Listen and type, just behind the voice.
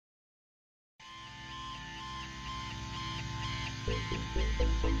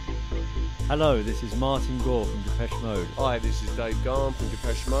Hello, this is Martin Gore from Depeche Mode. Hi, this is Dave Gahan from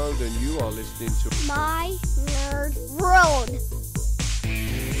Depeche Mode, and you are listening to My Nerd World.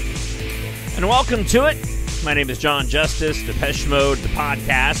 And welcome to it. My name is Jon Justice, Depeche Mode, the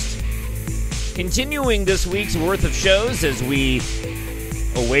podcast. Continuing this week's worth of shows as we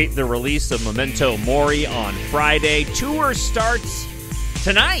await the release of Memento Mori on Friday. Tour starts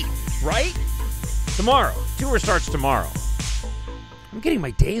tonight, right? Tomorrow. Tour starts tomorrow. I'm getting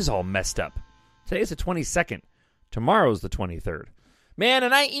my days all messed up. Today's the 22nd. Tomorrow's the 23rd. Man,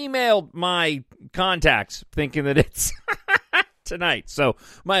 and I emailed my contacts thinking that it's tonight. So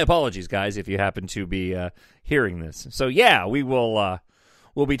my apologies, guys, if you happen to be hearing this. So yeah, we'll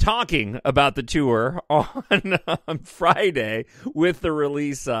be talking about the tour on Friday with the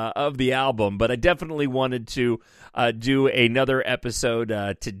release of the album. But I definitely wanted to do another episode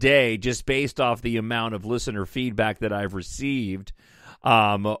today just based off the amount of listener feedback that I've received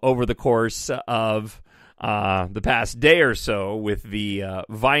over the course of the past day or so with the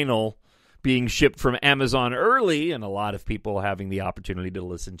vinyl being shipped from Amazon early and a lot of people having the opportunity to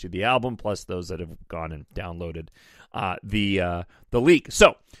listen to the album, plus those that have gone and downloaded the leak.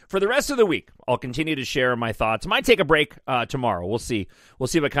 So for the rest of the week, I'll continue to share my thoughts. Might take a break tomorrow. We'll see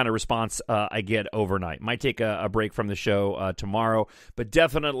what kind of response I get overnight. Might take a break from the show tomorrow, but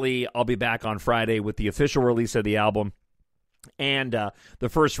definitely I'll be back on Friday with the official release of the album and the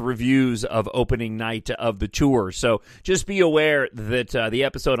first reviews of opening night of the tour. So just be aware that the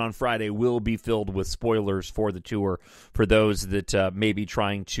episode on Friday will be filled with spoilers for the tour for those that may be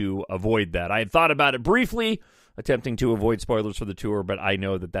trying to avoid that. I had thought about it briefly, attempting to avoid spoilers for the tour, but I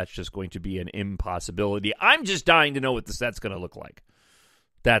know that that's just going to be an impossibility. I'm just dying to know what the set's going to look like.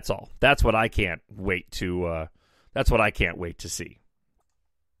 That's all. That's what I can't wait to see.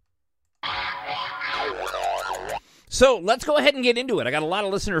 So let's go ahead and get into it. I got a lot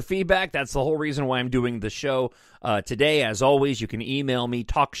of listener feedback. That's the whole reason why I'm doing the show today. As always, you can email me,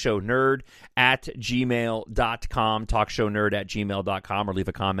 talkshownerd@gmail.com, talkshownerd@gmail.com, or leave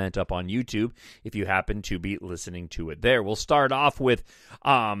a comment up on YouTube if you happen to be listening to it there. We'll start off with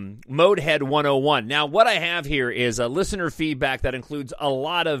Modehead 101. Now, what I have here is a listener feedback that includes a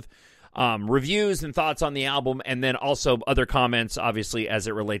lot of reviews and thoughts on the album, and then also other comments, obviously, as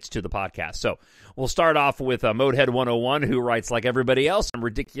it relates to the podcast. So we'll start off with Modehead 101, who writes, like everybody else, I'm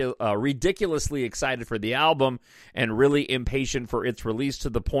ridiculously excited for the album and really impatient for its release, to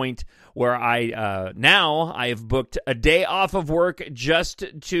the point where I have booked a day off of work just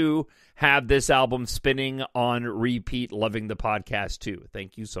to have this album spinning on repeat. Loving the podcast, too.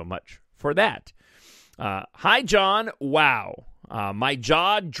 Thank you so much for that. Hi, John. Wow. My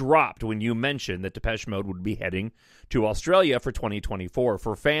jaw dropped when you mentioned that Depeche Mode would be heading to Australia for 2024.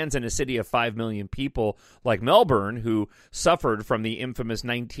 For fans in a city of 5 million people like Melbourne, who suffered from the infamous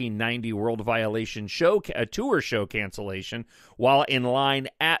 1990 World Violation tour show cancellation while in line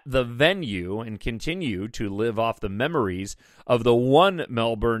at the venue, and continue to live off the memories of the one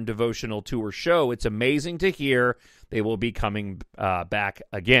Melbourne devotional tour show, it's amazing to hear they will be coming back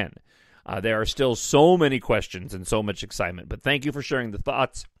again. There are still so many questions and so much excitement, but thank you for sharing the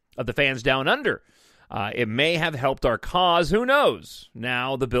thoughts of the fans down under. It may have helped our cause, who knows?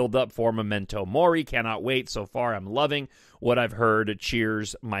 Now the build-up for Memento Mori, cannot wait. So far, I'm loving what I've heard.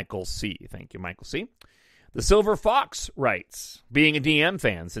 Cheers, Michael C. Thank you, Michael C. The Silver Fox writes, being a DM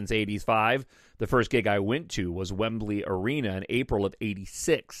fan since 85, the first gig I went to was Wembley Arena in April of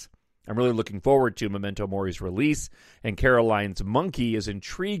 86. I'm really looking forward to Memento Mori's release, and Caroline's Monkey is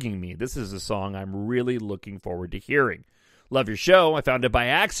intriguing me. This is a song I'm really looking forward to hearing. Love your show. I found it by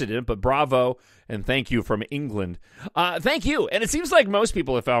accident, but bravo, and thank you from England. Thank you. And it seems like most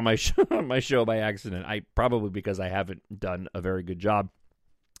people have found my show by accident. Probably because I haven't done a very good job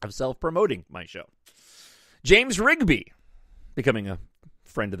of self-promoting my show. James Rigby, becoming a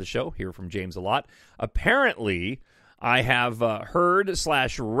friend of the show, hear from James a lot. Apparently, I have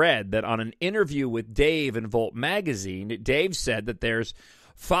heard/read that on an interview with Dave in Volt Magazine, Dave said that there's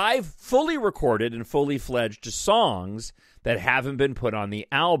 5 fully recorded and fully fledged songs that haven't been put on the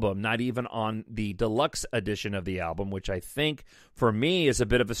album, not even on the deluxe edition of the album, which I think, for me, is a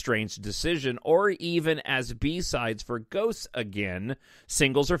bit of a strange decision, or even as B-sides for Ghosts Again,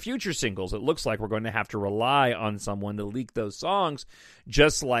 singles or future singles. It looks like we're going to have to rely on someone to leak those songs,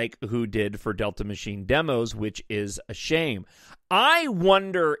 just like who did for Delta Machine demos, which is a shame. I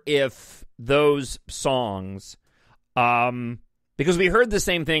wonder if those songs... because we heard the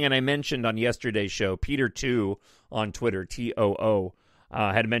same thing, and I mentioned on yesterday's show, Peter 2 on Twitter, T-O-O,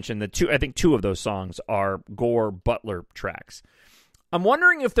 had mentioned that I think two of those songs are Gore Butler tracks. I'm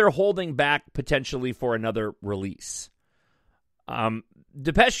wondering if they're holding back potentially for another release.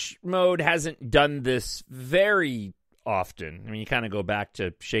 Depeche Mode hasn't done this very often. I mean, you kind of go back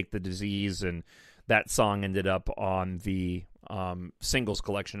to Shake the Disease, and that song ended up on the singles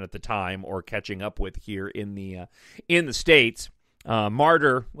collection at the time, or catching up with here in the States.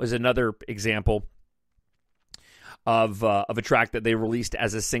 Martyr was another example of a track that they released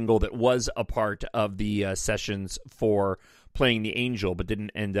as a single that was a part of the sessions for Playing the Angel, but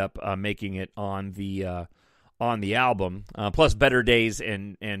didn't end up making it on the album. Plus Better Days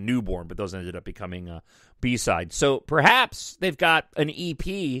and Newborn, but those ended up becoming B-sides. So perhaps they've got an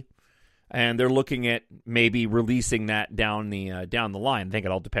EP, and they're looking at maybe releasing that down the line. I think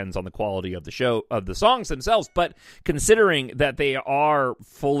it all depends on the quality of the songs themselves. But considering that they are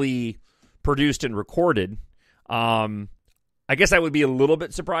fully produced and recorded, I guess I would be a little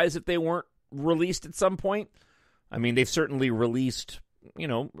bit surprised if they weren't released at some point. I mean, they've certainly released,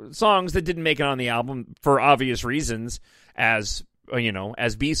 songs that didn't make it on the album for obvious reasons as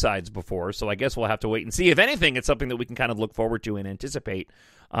B-sides before. So I guess we'll have to wait and see. If anything, it's something that we can kind of look forward to and anticipate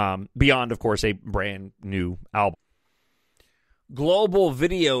beyond, of course, a brand new album. Global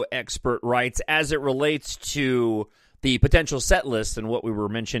Video Expert writes, as it relates to the potential set list and what we were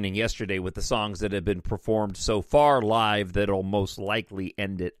mentioning yesterday with the songs that have been performed so far live that'll most likely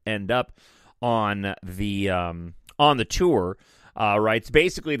end up on the tour, writes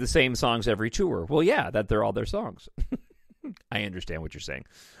basically the same songs every tour. Well, yeah, they're all their songs. I understand what you're saying.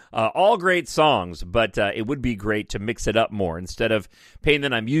 All great songs, but it would be great to mix it up more instead of Pain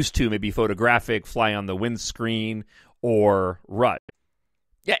That I'm Used To, maybe Photographic, Fly on the Windscreen, or Rush.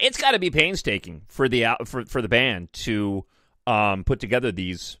 Yeah, it's got to be painstaking for the band to put together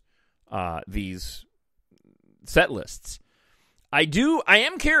these set lists. I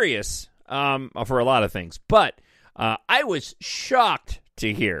am curious for a lot of things, but I was shocked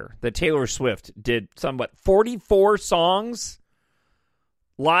to hear that Taylor Swift did 44 songs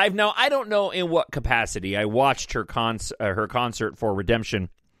live. Now, I don't know in what capacity. I watched her concert for Redemption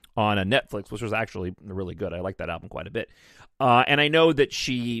on Netflix, which was actually really good. I liked that album quite a bit. And I know that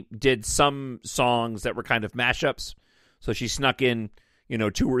she did some songs that were kind of mashups. So she snuck in,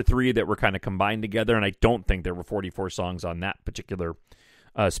 2 or 3 that were kind of combined together. And I don't think there were 44 songs on that particular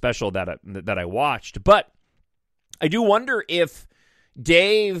special that I watched. But I do wonder if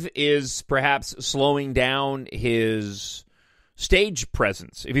Dave is perhaps slowing down his stage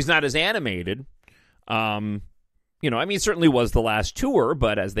presence. If he's not as animated, he certainly was the last tour,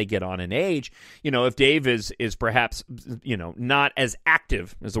 but as they get on in age, if Dave is perhaps, not as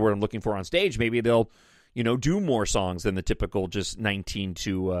active is the word I'm looking for on stage, maybe they'll, do more songs than the typical just 19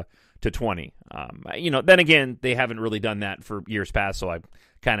 to 20. Then again, they haven't really done that for years past, so I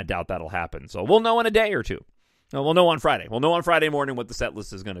kind of doubt that'll happen. So we'll know in a day or two. We'll know on Friday. We'll know on Friday morning what the set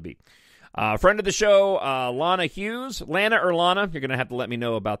list is going to be. Friend of the show, Lana Hughes. Lana or Lana, you're going to have to let me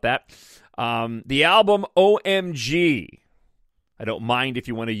know about that. The album OMG. I don't mind if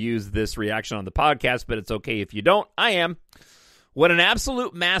you want to use this reaction on the podcast, but it's okay if you don't. I am. What an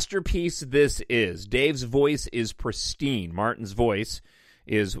absolute masterpiece this is. Dave's voice is pristine. Martin's voice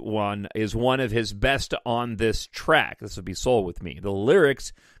is one of his best on this track. This would be Soul With Me. The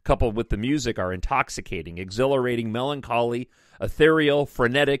lyrics, coupled with the music, are intoxicating, exhilarating, melancholy, ethereal,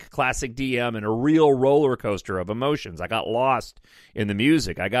 frenetic, classic DM, and a real roller coaster of emotions. I got lost in the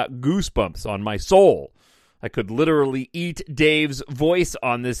music. I got goosebumps on my soul. I could literally eat Dave's voice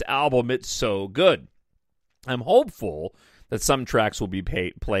on this album. It's so good. I'm hopeful that some tracks will be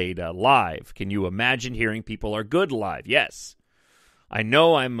played live. Can you imagine hearing People Are Good live? Yes. I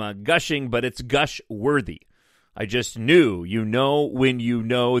know I'm gushing, but it's gush-worthy. I just knew, when you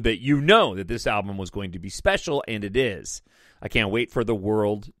know that this album was going to be special, and it is. I can't wait for the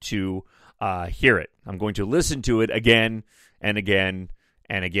world to hear it. I'm going to listen to it again and again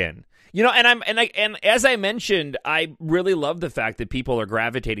and again. And as I mentioned, I really love the fact that people are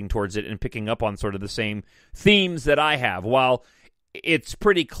gravitating towards it and picking up on sort of the same themes that I have. While it's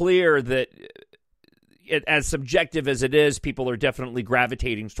pretty clear that, as subjective as it is, people are definitely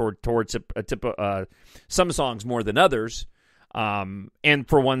gravitating towards some songs more than others, and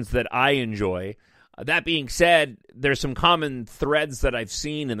for ones that I enjoy. That being said, there's some common threads that I've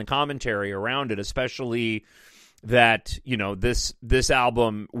seen in the commentary around it, especially that this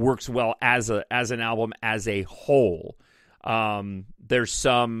album works well as an album as a whole. There's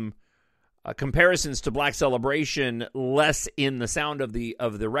some comparisons to Black Celebration, less in the sound of the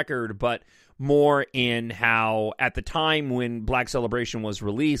record, but more in how at the time when Black Celebration was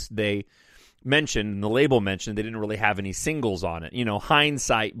released, the label mentioned they didn't really have any singles on it.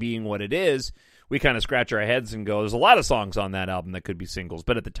 Hindsight being what it is, we kind of scratch our heads and go, there's a lot of songs on that album that could be singles.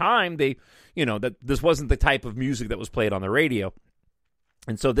 But at the time, that this wasn't the type of music that was played on the radio.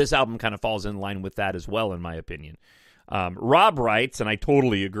 And so this album kind of falls in line with that as well, in my opinion. Rob writes, and I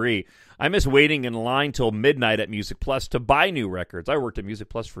totally agree, I miss waiting in line till midnight at Music Plus to buy new records. I worked at Music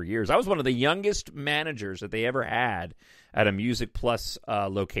Plus for years. I was one of the youngest managers that they ever had at a Music Plus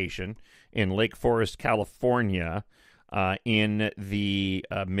location in Lake Forest, California, in the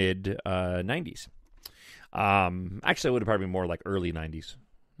mid-90s. Actually, it would have probably been more like early 90s,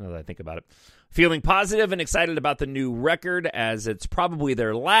 now that I think about it. Feeling positive and excited about the new record, as it's probably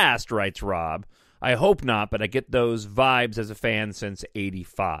their last, writes Rob. I hope not, but I get those vibes as a fan since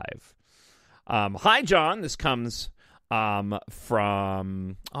 85. Hi, John. This comes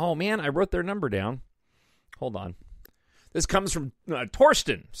from... Oh, man, I wrote their number down. Hold on. This comes from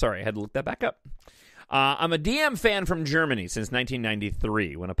Torsten. Sorry, I had to look that back up. I'm a DM fan from Germany since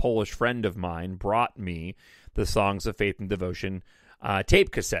 1993, when a Polish friend of mine brought me the Songs of Faith and Devotion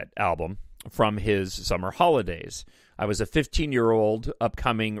tape cassette album from his summer holidays. I was a 15-year-old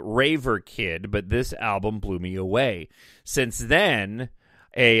upcoming raver kid, but this album blew me away. Since then,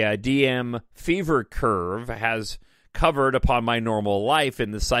 a DM fever curve has covered upon my normal life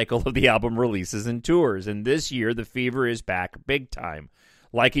in the cycle of the album releases and tours, and this year the fever is back big time.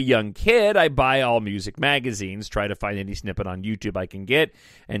 Like a young kid, I buy all music magazines, try to find any snippet on YouTube I can get,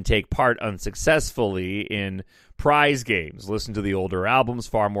 and take part unsuccessfully in prize games. Listen to the older albums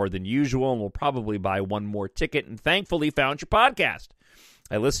far more than usual, and will probably buy one more ticket, and thankfully found your podcast.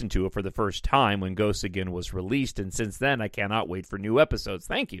 I listened to it for the first time when Ghosts Again was released, and since then I cannot wait for new episodes.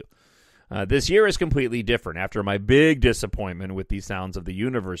 Thank you. This year is completely different. After my big disappointment with the Sounds of the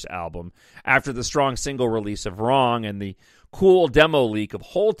Universe album, after the strong single release of Wrong and the cool demo leak of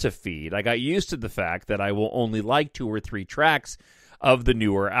Hold to Feed, I got used to the fact that I will only like 2 or 3 tracks of the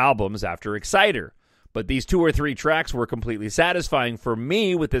newer albums after Exciter. But these 2 or 3 tracks were completely satisfying for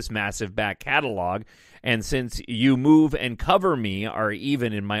me with this massive back catalog, and since You Move and Cover Me are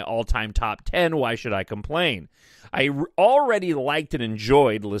even in my all-time top 10, why should I complain? I already liked and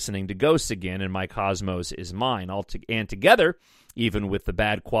enjoyed listening to Ghosts Again, and My Cosmos Is Mine. And together, even with the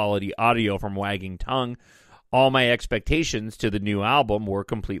bad quality audio from Wagging Tongue, all my expectations to the new album were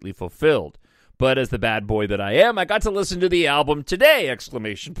completely fulfilled. But as the bad boy that I am, I got to listen to the album today!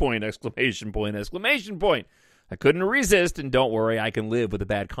 Exclamation point, exclamation point, exclamation point. I couldn't resist, and don't worry, I can live with a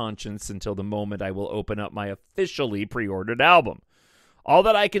bad conscience until the moment I will open up my officially pre-ordered album. All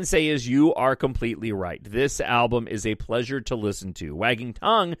that I can say is you are completely right. This album is a pleasure to listen to. Wagging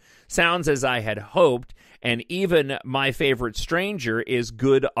Tongue sounds as I had hoped, and even My Favorite Stranger is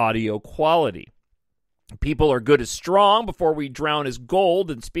good audio quality. People Are Good as Strong, Before We Drown is gold,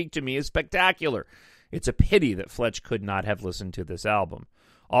 and Speak to Me is spectacular. It's a pity that Fletch could not have listened to this album.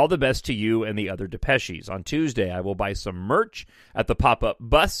 All the best to you and the other Depeches. On Tuesday, I will buy some merch at the Pop-Up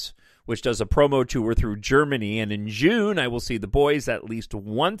Bus, which does a promo tour through Germany, and in June, I will see the boys at least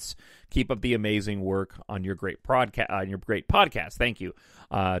once. Keep up the amazing work on your great podcast. Thank you.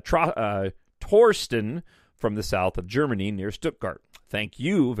 Torsten from the south of Germany near Stuttgart. Thank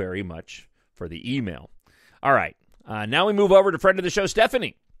you very much for the email. All right. Now we move over to friend of the show,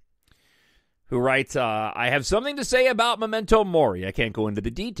 Stephanie, who writes, I have something to say about Memento Mori. I can't go into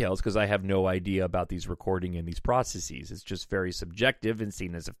the details because I have no idea about these recording and these processes. It's just very subjective and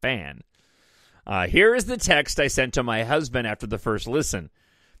seen as a fan. Here is the text I sent to my husband after the first listen.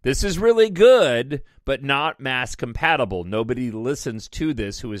 This is really good, but not mass compatible. Nobody listens to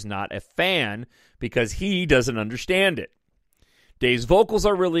this who is not a fan because he doesn't understand it. Dave's vocals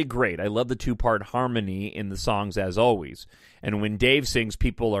are really great. I love the 2-part harmony in the songs as always. And when Dave sings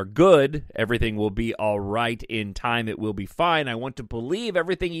People Are Good, everything will be all right in time, it will be fine, I want to believe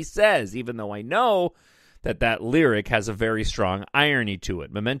everything he says, even though I know that lyric has a very strong irony to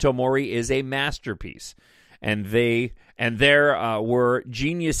it. Memento Mori is a masterpiece. And there were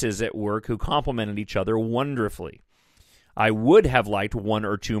geniuses at work who complemented each other wonderfully. I would have liked 1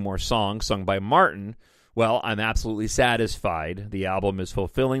 or 2 more songs sung by Martin. Well, I'm absolutely satisfied. The album is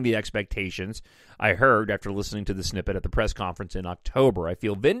fulfilling the expectations I heard after listening to the snippet at the press conference in October. I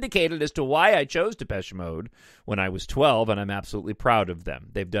feel vindicated as to why I chose Depeche Mode when I was 12, and I'm absolutely proud of them.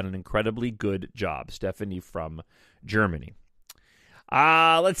 They've done an incredibly good job. Stephanie from Germany.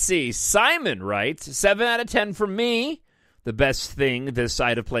 Let's see. Simon writes, 7 out of 10 from me. The best thing this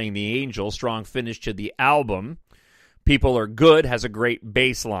side of playing the Angel. Strong finish to the album. People Are Good has a great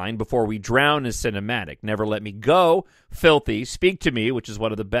bass line. Before We Drown is cinematic. Never Let Me Go, filthy. Speak to Me, which is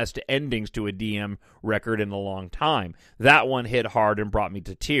one of the best endings to a DM record in a long time. That one hit hard and brought me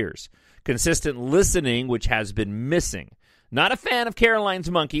to tears. Consistent listening, which has been missing. Not a fan of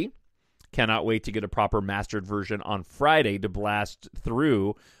Caroline's Monkey. Cannot wait to get a proper mastered version on Friday to blast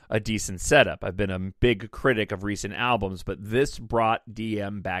through a decent setup. I've been a big critic of recent albums, but this brought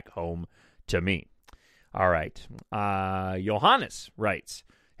DM back home to me. All right. Johannes writes,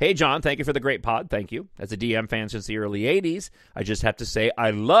 "Hey, John, thank you for the great pod. Thank you. As a DM fan since the early 80s, I just have to say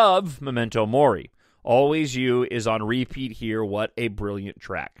I love Memento Mori. Always You is on repeat here. What a brilliant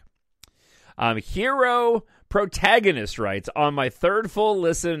track." Hero Protagonist writes, "On my third full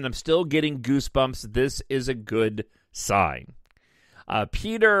listen, and I'm still getting goosebumps. This is a good sign."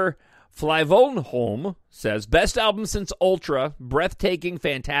 Peter Flyvolnholm says, "Best album since Ultra. Breathtaking,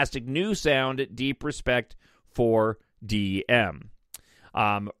 fantastic new sound. Deep respect for DM."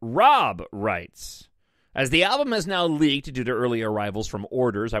 Rob writes, "As the album has now leaked due to early arrivals from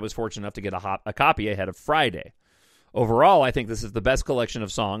orders, I was fortunate enough to get a copy ahead of Friday. Overall, I think this is the best collection of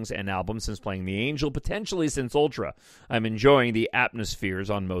songs and albums since Playing the Angel, potentially since Ultra. I'm enjoying the atmospheres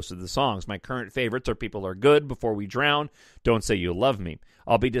on most of the songs. My current favorites are People Are Good, Before We Drown, Don't Say You Love Me.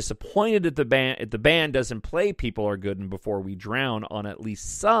 I'll be disappointed if the band doesn't play People Are Good and Before We Drown on at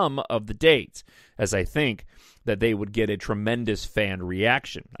least some of the dates, as I think that they would get a tremendous fan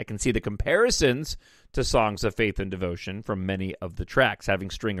reaction. I can see the comparisons to Songs of Faith and Devotion from many of the tracks, having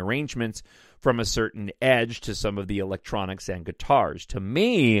string arrangements from a certain edge to some of the electronics and guitars. To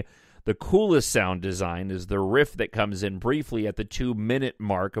me, the coolest sound design is the riff that comes in briefly at the 2-minute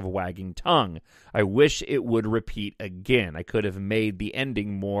mark of Wagging Tongue. I wish it would repeat again. I could have made the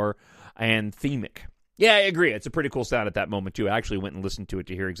ending more anthemic." Yeah, I agree. It's a pretty cool sound at that moment, too. I actually went and listened to it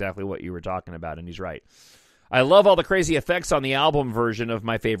to hear exactly what you were talking about, and he's right. "I love all the crazy effects on the album version of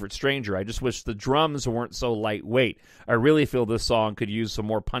My Favorite Stranger. I just wish the drums weren't so lightweight. I really feel this song could use some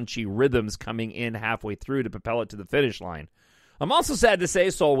more punchy rhythms coming in halfway through to propel it to the finish line. I'm also sad to say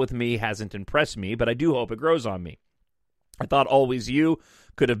Soul With Me hasn't impressed me, but I do hope it grows on me. I thought Always You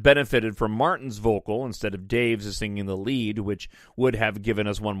could have benefited from Martin's vocal instead of Dave's singing the lead, which would have given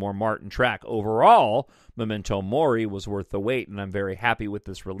us one more Martin track. Overall, Memento Mori was worth the wait, and I'm very happy with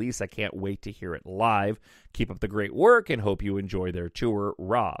this release. I can't wait to hear it live. Keep up the great work, and hope you enjoy their tour,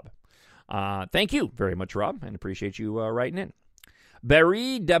 Rob." Thank you very much, Rob, and appreciate you writing in.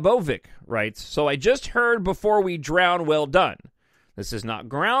 Barry Dabovic writes, "So I just heard Before We Drown, well done. This is not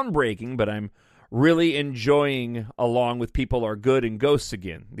groundbreaking, but I'm really enjoying along with People Are Good and Ghosts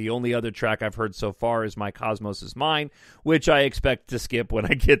Again. The only other track I've heard so far is My Cosmos Is Mine, which I expect to skip when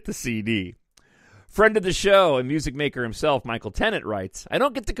I get the CD." Friend of the show and music maker himself, Michael Tennant, writes, "I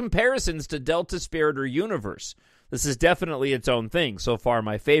don't get the comparisons to Delta Spirit or Universe. This is definitely its own thing. So far,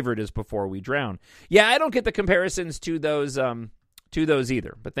 my favorite is Before We Drown." Yeah, I don't get the comparisons to those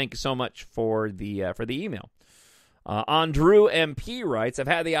either. But thank you so much for the email. Andrew MP writes, "I've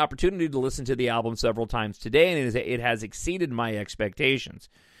had the opportunity to listen to the album several times today, and it has exceeded my expectations.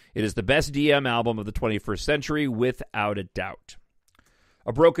 It is the best DM album of the 21st century, without a doubt."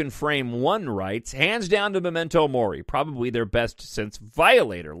 A Broken Frame 1 writes, "Hands down to Memento Mori, probably their best since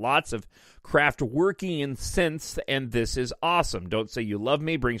Violator. Lots of craft working in synths, and this is awesome. Don't Say You Love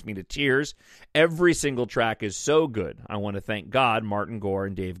Me brings me to tears. Every single track is so good. I want to thank God, Martin Gore,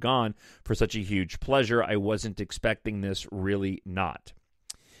 and Dave Gahan for such a huge pleasure. I wasn't expecting this, really not."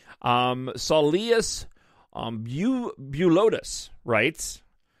 Saulius Bulotus writes,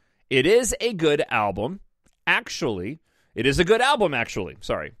 "It is a good album. It is a good album, actually.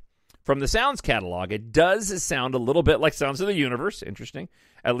 Sorry. From the Sounds catalog, it does sound a little bit like Sounds of the Universe. Interesting.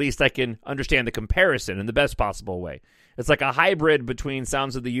 At least I can understand the comparison in the best possible way. It's like a hybrid between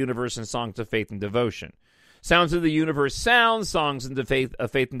Sounds of the Universe and Songs of Faith and Devotion. Sounds of the Universe sounds, Songs of Faith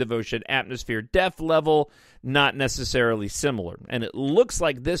and Devotion, atmosphere, depth level, not necessarily similar. And it looks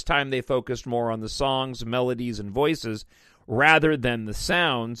like this time they focused more on the songs, melodies, and voices rather than the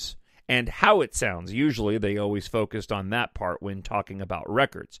sounds and how it sounds. Usually they always focused on that part when talking about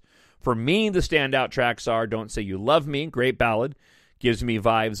records. For me, the standout tracks are Don't Say You Love Me, great ballad, gives me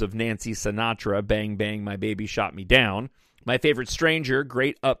vibes of Nancy Sinatra, Bang Bang My Baby Shot Me Down. My Favorite Stranger,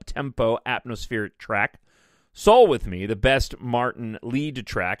 great up-tempo atmospheric track. Soul With Me, the best Martin lead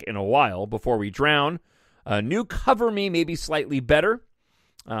track in a while. Before We Drown, New Cover Me, maybe slightly better.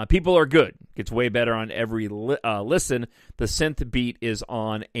 People Are Good. Gets way better on every listen. The synth beat is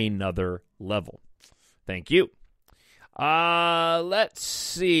on another level. Thank you. Let's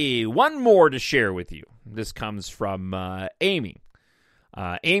see. One more to share with you. This comes from Amy.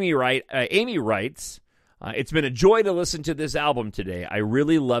 Amy writes, it's been a joy to listen to this album today. I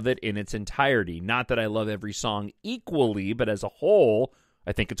really love it in its entirety. Not that I love every song equally, but as a whole,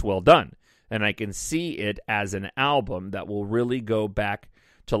 I think it's well done. And I can see it as an album that will really go back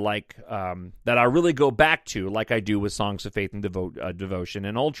to that I really go back to like I do with Songs of Faith and Devotion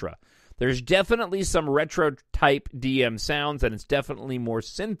and Ultra. There's definitely some retro-type DM sounds, and it's definitely more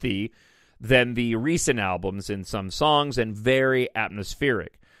synthy than the recent albums in some songs, and very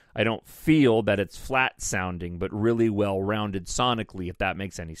atmospheric. I don't feel that it's flat-sounding, but really well-rounded sonically, if that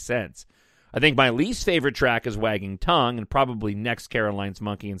makes any sense. I think my least favorite track is Wagging Tongue, and probably next Caroline's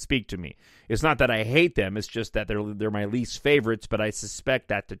Monkey and Speak to Me. It's not that I hate them, it's just that they're my least favorites, but I suspect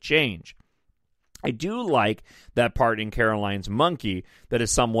that to change. I do like that part in Caroline's Monkey that is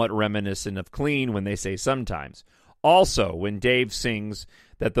somewhat reminiscent of Clean when they say sometimes. Also, when Dave sings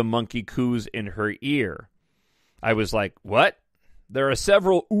that the monkey coos in her ear, I was like, what? There are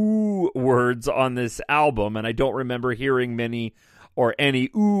several ooh words on this album, and I don't remember hearing many or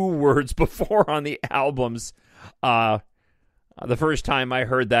any ooh words before on the albums. The first time I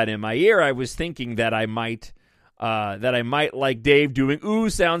heard that in my ear, I was thinking that I might like Dave doing ooh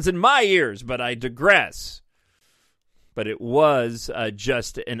sounds in my ears, but I digress. But it was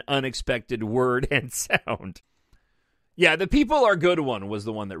just an unexpected word and sound. Yeah, the People Are Good one was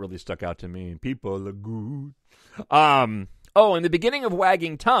the one that really stuck out to me. People are good. Oh, in the beginning of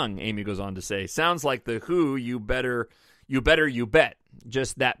Wagging Tongue, Amy goes on to say, sounds like the Who, you better, you bet.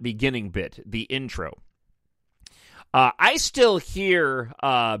 Just that beginning bit, the intro. I still hear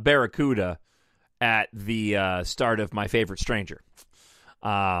Barracuda at the start of My Favorite Stranger.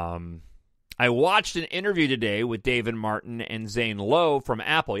 I watched an interview today with David Martin and Zane Lowe from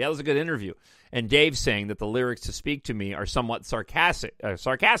Apple. Yeah, that was a good interview. And Dave saying that the lyrics to Speak to Me are somewhat sarcastic.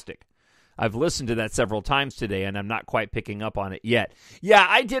 I've listened to that several times today, and I'm not quite picking up on it yet. Yeah,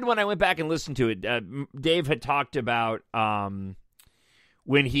 I did when I went back and listened to it. Dave had talked about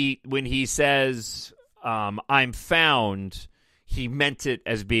when he says, I'm found, he meant it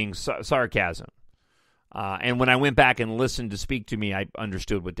as being sarcasm. And when I went back and listened to Speak to Me, I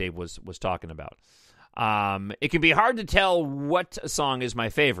understood what Dave was talking about. It can be hard to tell what song is my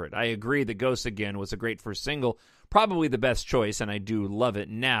favorite. I agree that Ghosts Again was a great first single, probably the best choice, and I do love it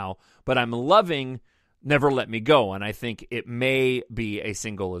now. But I'm loving Never Let Me Go, and I think it may be a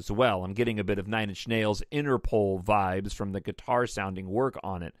single as well. I'm getting a bit of Nine Inch Nails' Interpol vibes from the guitar-sounding work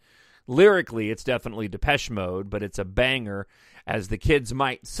on it. Lyrically, it's definitely Depeche Mode, but it's a banger, as the kids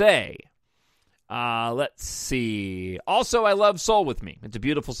might say. Let's see. Also, I love Soul With Me. It's a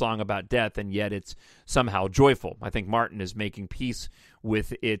beautiful song about death, and yet it's somehow joyful. I think Martin is making peace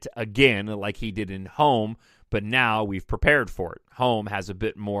with it again, like he did in Home, but now we've prepared for it. Home has a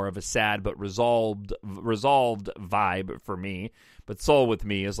bit more of a sad but resolved vibe for me, but Soul With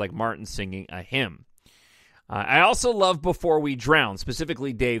Me is like Martin singing a hymn. I also love Before We Drown,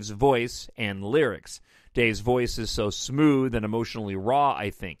 specifically Dave's voice and lyrics. Dave's voice is so smooth and emotionally raw, I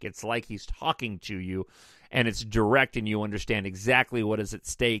think. It's like he's talking to you, and it's direct, and you understand exactly what is at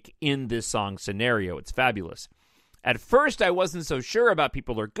stake in this song scenario. It's fabulous. At first, I wasn't so sure about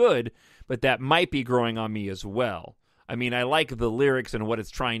People Are Good, but that might be growing on me as well. I mean, I like the lyrics and what it's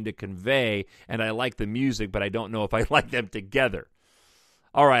trying to convey, and I like the music, but I don't know if I like them together.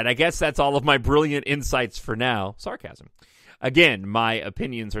 All right, I guess that's all of my brilliant insights for now. Sarcasm. Again, my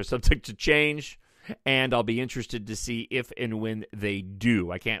opinions are subject to change, and I'll be interested to see if and when they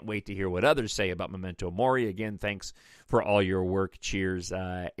do. I can't wait to hear what others say about Memento Mori. Again, thanks for all your work. Cheers,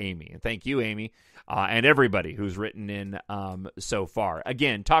 Amy. And thank you, Amy, and everybody who's written in so far.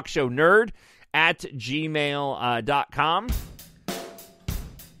 Again, TalkShowNerd at gmail.com.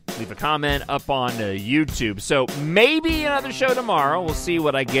 Leave a comment up on YouTube. So maybe another show tomorrow. We'll see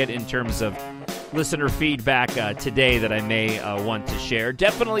what I get in terms of listener feedback today that I may want to share.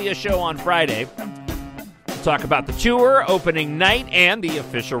 Definitely a show on Friday. We'll talk about the tour, opening night, and the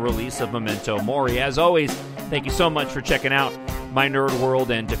official release of Memento Mori. As always, thank you so much for checking out My Nerd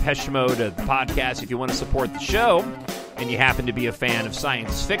World and Depeche Mode, the podcast. If you want to support the show and you happen to be a fan of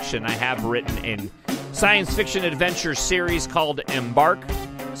science fiction, I have written a science fiction adventure series called EMBARK.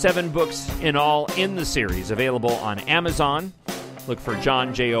 7 books in all in the series, available on Amazon. Look for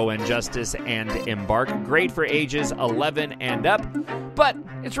Jon Justice and EMBARK. Great for ages 11 and up, but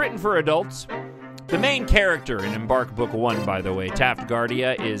it's written for adults. The main character in EMBARK Book 1, by the way, Taft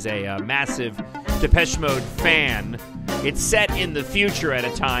Guardia, is a massive Depeche Mode fan. It's set in the future at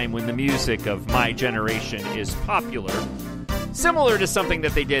a time when the music of my generation is popular, similar to something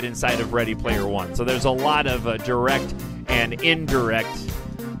that they did inside of Ready Player One. So there's a lot of direct and indirect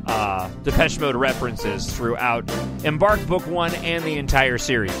Depeche Mode references throughout EMBARK Book 1 and the entire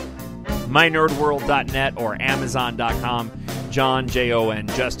series. MyNerdWorld.net or Amazon.com. Jon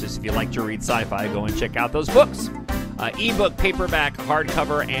Justice. If you like to read sci-fi, go and check out those books. Ebook, paperback,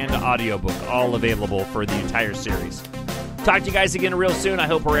 hardcover, and audiobook, all available for the entire series. Talk to you guys again real soon. I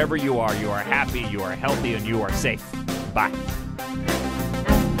hope wherever you are happy, you are healthy, and you are safe. Bye.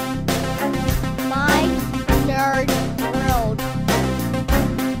 Nerd World.